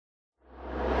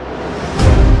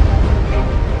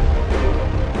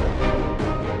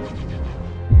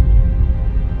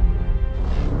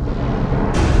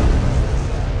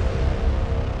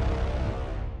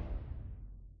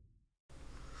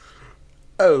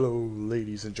Hello,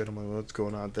 ladies and gentlemen, what's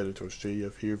going on? Thanatos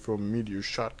JF here from Meteor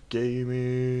Shot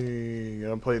Gaming,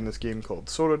 and I'm playing this game called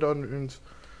Soda Dungeons,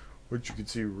 which you can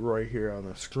see right here on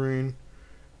the screen.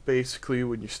 Basically,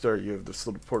 when you start, you have this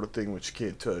little portal thing which you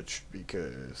can't touch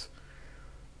because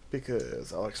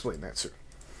I'll explain that soon.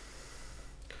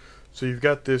 So you've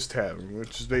got this tavern,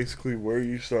 which is basically where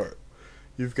you start.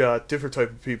 You've got different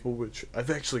type of people, which I've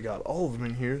actually got all of them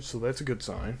in here, so that's a good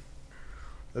sign.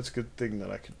 That's a good thing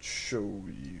that I could show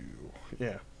you.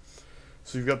 Yeah.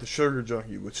 So you've got the Sugar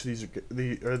Junkie, which these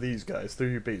guys. They're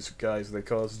your basic guys. They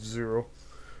cost 0.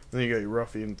 And then you got your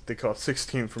Ruffian. They cost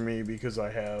 16 for me because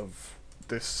I have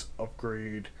this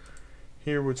upgrade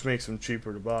here, which makes them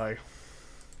cheaper to buy.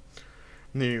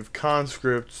 And then you have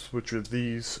Conscripts, which are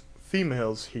these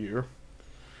females here.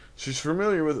 She's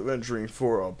familiar with adventuring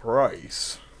for a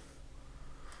price.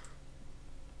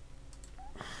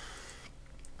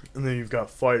 And then you've got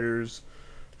Fighters,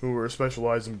 who are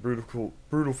specialized in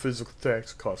brutal physical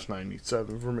attacks. Cost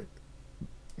 97 for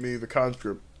me. The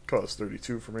Conscript costs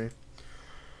 32 for me.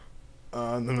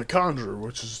 And then the Conjurer,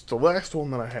 which is the last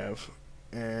one that I have,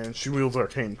 and she wields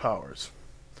arcane powers.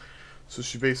 So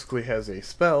she basically has a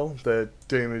spell that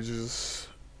damages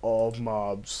all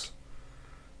mobs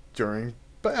during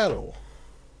battle.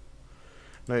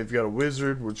 Now you've got a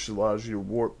Wizard, which allows you to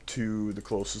warp to the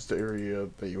closest area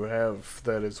that you have.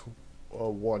 That is a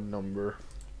 1 number.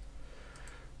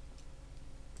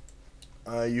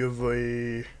 You have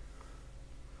a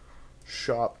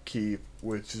Shopkeep,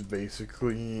 which is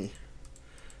basically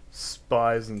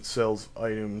spies and sells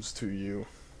items to you.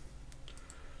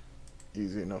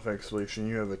 Easy enough explanation.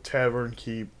 You have a Tavern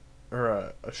Keep, or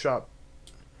a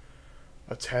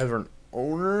Tavern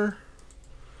Owner,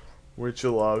 which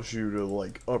allows you to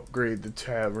like upgrade the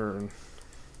tavern,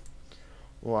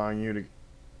 allowing you to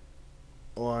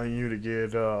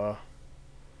get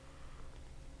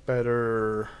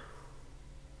better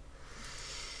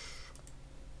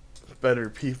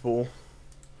people,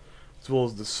 as well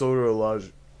as the soda allows,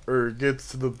 or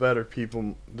gets to the better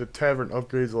people. The tavern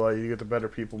upgrades allow you to get the better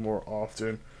people more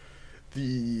often.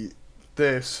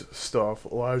 This stuff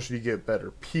allows you to get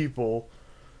better people.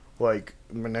 Like,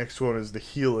 my next one is the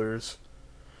Healers,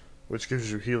 which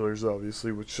gives you healers,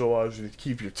 obviously, which allows you to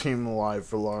keep your team alive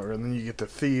for longer. And then you get the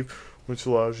Thief, which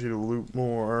allows you to loot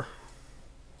more.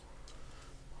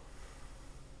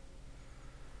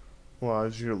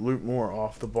 Allows you to loot more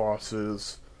off the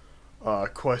bosses.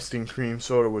 Questing Cream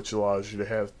Soda, which allows you to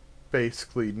have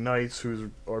basically knights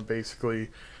who are basically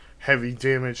heavy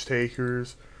damage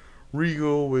takers.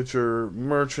 Regal, which are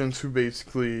merchants who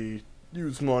basically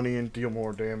use money and deal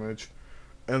more damage.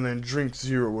 And then Drink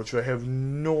Zero, which I have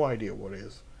no idea what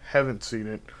is. Haven't seen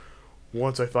it.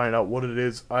 Once I find out what it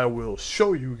is, I will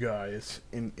show you guys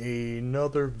in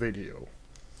another video.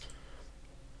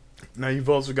 Now you've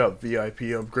also got VIP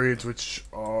upgrades, which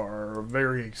are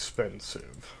very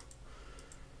expensive.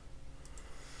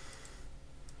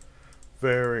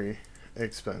 Very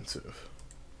expensive.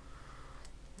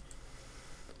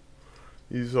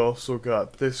 He's also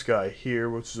got this guy here,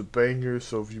 which is a banger,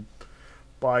 so if you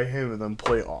buy him and then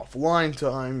play offline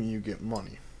time, you get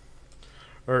money.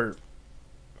 Or,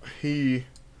 if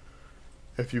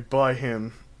you buy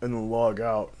him and then log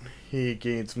out, he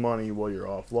gains money while you're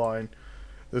offline.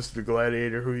 This is the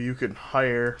Gladiator, who you can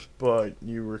hire, but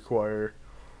you require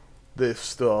this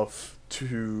stuff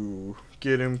to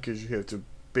get him, because you have to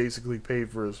basically pay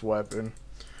for his weapon.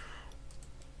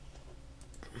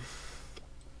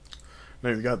 Now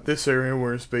you've got this area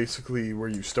where it's basically where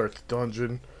you start the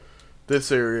dungeon.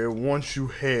 This area, once you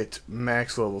hit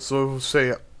max level, so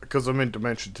say, because I'm in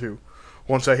Dimension 2,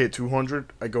 once I hit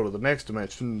 200, I go to the next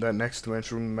dimension. That next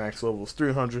dimension, max level is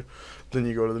 300. Then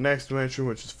you go to the next dimension,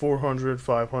 which is 400,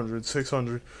 500,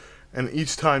 600, and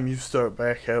each time you start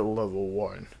back at level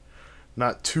 1.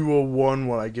 Not 201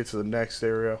 when I get to the next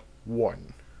area,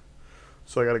 1.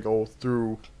 So I gotta go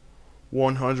through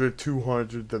 100,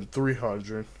 200, then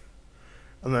 300.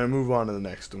 And then I move on to the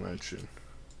next dimension.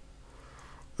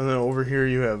 And then over here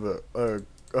you have a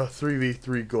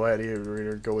 3v3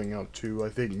 Gladiator going up to, I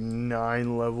think,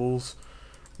 9 levels.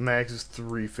 Max is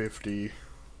 350.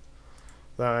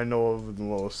 That I know of, and the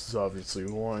lowest is obviously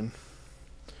 1.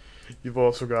 You've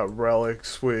also got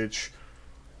Relics, which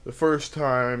the first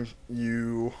time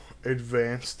you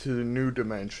advance to the new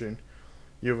dimension,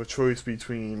 you have a choice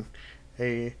between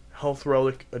a health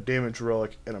relic, a damage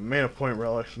relic, and a mana point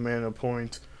relic. Mana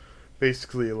points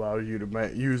basically allow you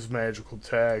to use magical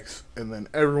attacks, and then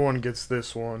everyone gets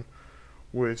this one,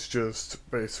 which just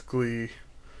basically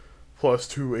plus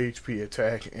 2 HP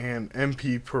attack and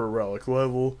MP per relic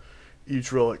level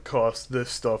each relic costs this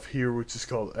stuff here, which is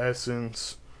called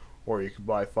essence, or you could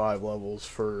buy 5 levels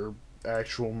for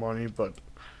actual money, but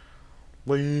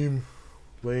lame.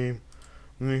 And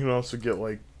you can also get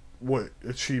like what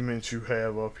achievements you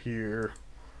have up here.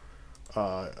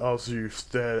 Also your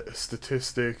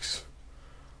statistics,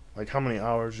 like how many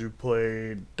hours you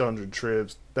played, dungeon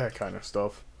trips, that kind of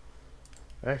stuff.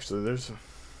 Actually, there's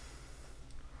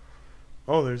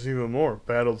even more.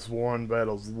 Battles won,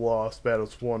 battles lost,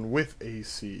 battles won with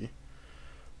AC.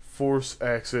 Force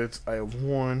exits, I have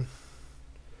 1.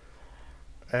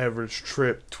 Average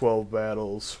trip, 12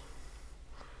 battles.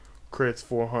 Crits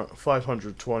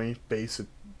 520. Basic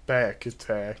back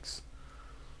attacks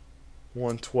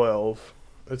 112.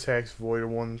 Attacks voided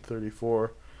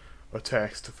 134.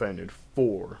 Attacks defended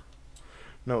 4.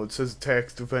 No, it says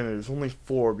attacks defended is only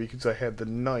 4 because I had the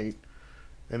knight,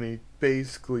 and he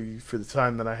basically, for the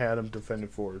time that I had him, defended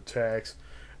 4 attacks,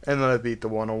 and then I beat the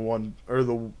 101 or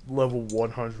the level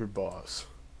 100 boss.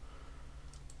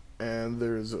 And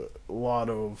there's a lot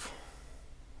of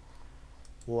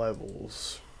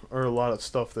levels, or a lot of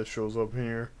stuff that shows up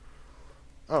here.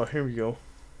 Oh, here we go.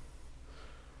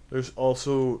 There's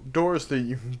also doors that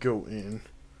you can go in,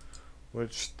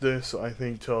 which this I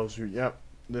think tells you. Yep,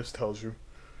 this tells you.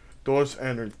 Doors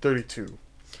entered 32.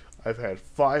 I've had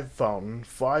 5 fountain,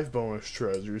 5 bonus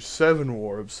treasures, 7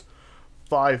 warps,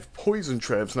 5 poison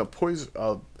traps. Now poison,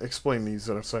 I'll explain these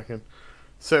in a second.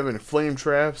 7 flame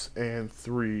traps and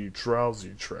 3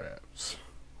 drowsy traps.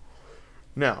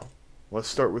 Now, let's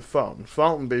start with fountain.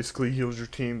 Fountain basically heals your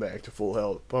team back to full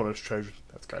health. Bonus treasure,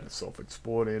 that's kind of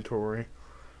self-explanatory.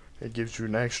 It gives you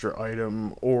an extra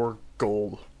item or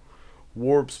gold.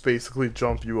 Warps basically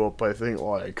jump you up, I think,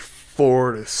 like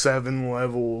 4 to 7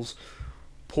 levels.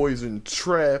 Poison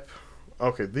trap.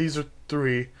 Okay, these are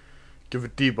 3. Give a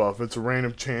debuff. It's a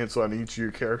random chance on each of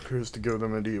your characters to give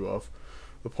them a debuff.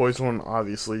 The poison one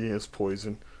obviously is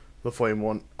poison. The flame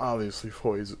one obviously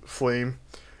flame.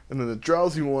 And then the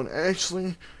drowsy one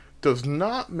actually does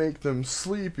not make them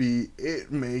sleepy.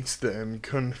 It makes them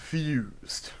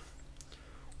confused.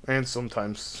 And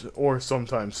sometimes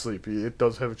sleepy. It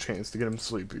does have a chance to get them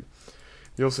sleepy.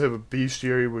 You also have a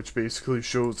bestiary, which basically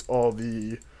shows all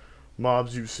the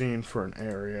mobs you've seen for an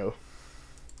area.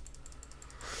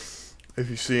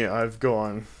 If you see, I've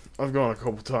gone a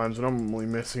couple times, and I'm only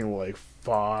missing like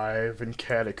 5 in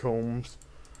catacombs.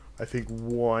 I think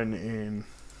 1 in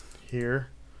here.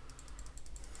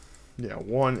 Yeah,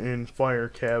 1 in fire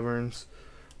caverns.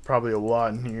 Probably a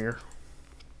lot in here.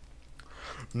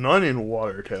 None in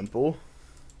water temple.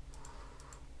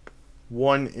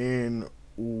 1 in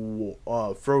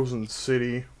frozen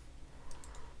city.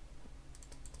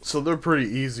 So they're pretty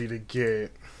easy to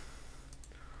get.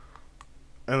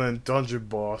 And then dungeon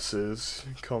bosses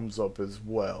comes up as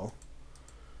well.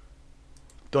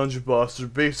 Dungeon bosses are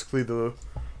basically the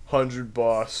 100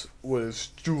 boss was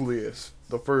Julius,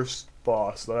 the first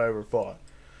boss that I ever fought.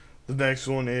 The next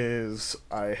one is,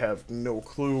 I have no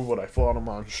clue, but I fought him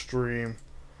on stream.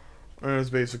 And it's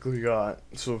basically got,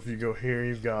 so if you go here,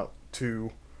 you've got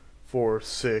 2, 4,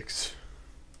 6,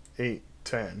 8,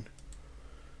 10.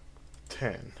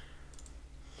 10.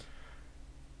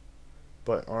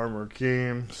 By Armor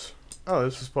Games. Oh,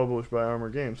 this is published by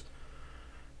Armor Games.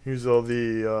 Here's all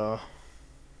the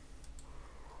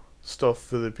stuff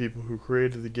for the people who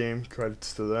created the game.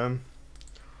 Credits to them.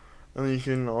 And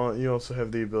then you also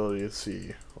have the ability to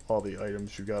see all the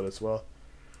items you got as well.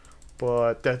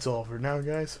 But that's all for now,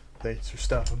 guys. Thanks for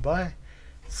stopping by.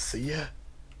 See ya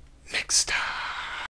next time.